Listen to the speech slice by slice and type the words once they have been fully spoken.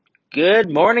Good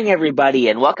morning, everybody,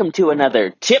 and welcome to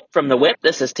another Tip from the Whip.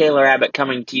 This is Taylor Abbott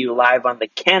coming to you live on the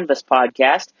Canvas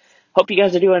podcast. Hope you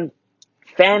guys are doing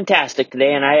fantastic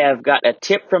today, and I have got a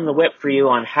tip from the whip for you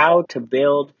on how to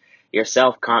build your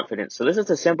self-confidence. So this is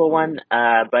a simple one,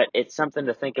 but it's something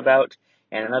to think about,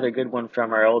 and another good one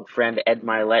from our old friend Ed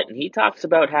Milet, and he talks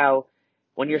about how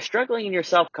when you're struggling in your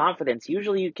self-confidence,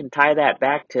 usually you can tie that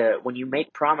back to when you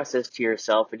make promises to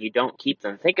yourself and you don't keep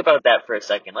them. Think about that for a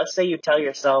second. Let's say you tell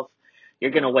yourself you're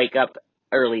going to wake up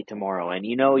early tomorrow, and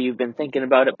you know you've been thinking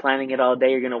about it, planning it all day,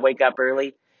 you're going to wake up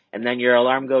early, and then your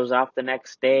alarm goes off the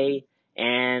next day,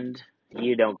 and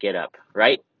you don't get up,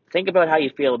 right? Think about how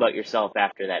you feel about yourself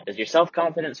after that. Does your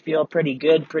self-confidence feel pretty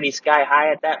good, pretty sky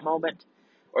high at that moment?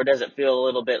 Or does it feel a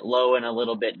little bit low and a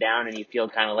little bit down and you feel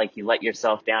kind of like you let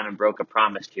yourself down and broke a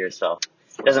promise to yourself?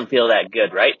 It doesn't feel that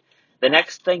good, right? The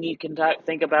next thing you can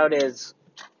think about is,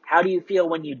 how do you feel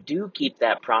when you do keep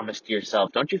that promise to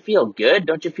yourself? Don't you feel good?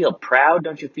 Don't you feel proud?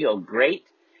 Don't you feel great?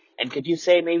 And could you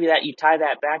say maybe that you tie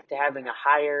that back to having a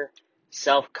higher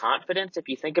self-confidence if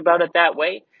you think about it that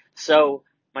way? So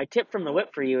my tip from the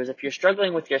whip for you is, if you're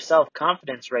struggling with your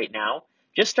self-confidence right now,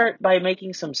 just start by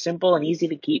making some simple and easy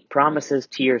to keep promises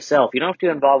to yourself. You don't have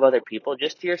to involve other people,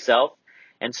 just to yourself,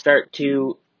 and start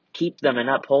to keep them and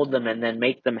uphold them and then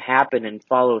make them happen and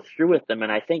follow through with them.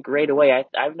 And I think right away,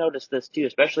 I've noticed this too,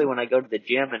 especially when I go to the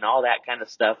gym and all that kind of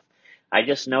stuff. I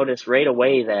just notice right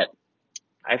away that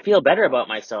I feel better about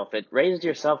myself. It raises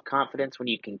your self-confidence when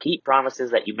you can keep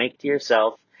promises that you make to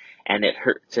yourself, and it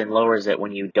hurts and lowers it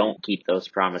when you don't keep those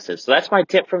promises. So that's my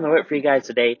tip from the whip for you guys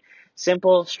today.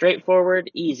 Simple, straightforward,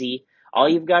 easy. All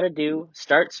you've got to do,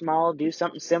 start small, do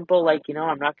something simple like,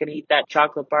 I'm not going to eat that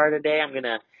chocolate bar today. I'm going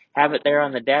to have it there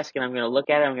on the desk, and I'm going to look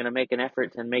at it. I'm going to make an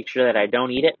effort to make sure that I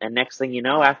don't eat it. And next thing you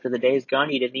know, after the day's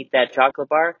gone, you didn't eat that chocolate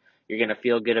bar. You're going to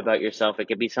feel good about yourself. It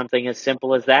could be something as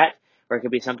simple as that, or it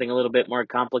could be something a little bit more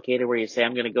complicated where you say,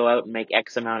 I'm going to go out and make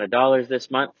X amount of dollars this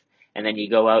month. And then you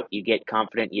go out, you get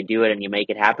confident, you do it, and you make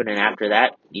it happen. And after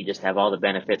that, you just have all the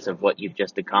benefits of what you've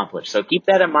just accomplished. So keep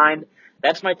that in mind.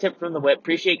 That's my tip from the whip.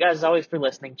 Appreciate you guys as always for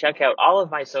listening. Check out all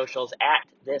of my socials at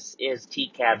This Is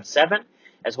TCAB7,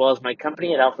 as well as my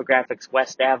company at Alpha Graphics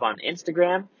West Ave on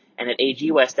Instagram and at AG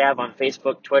West Ave on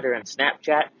Facebook, Twitter, and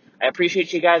Snapchat. I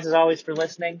appreciate you guys as always for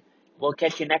listening. We'll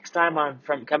catch you next time on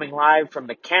from coming live from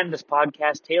the Canvas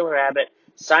podcast. Taylor Abbott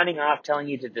signing off, telling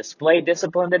you to display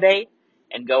discipline today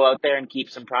and go out there and keep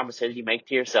some promises you make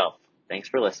to yourself. Thanks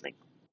for listening.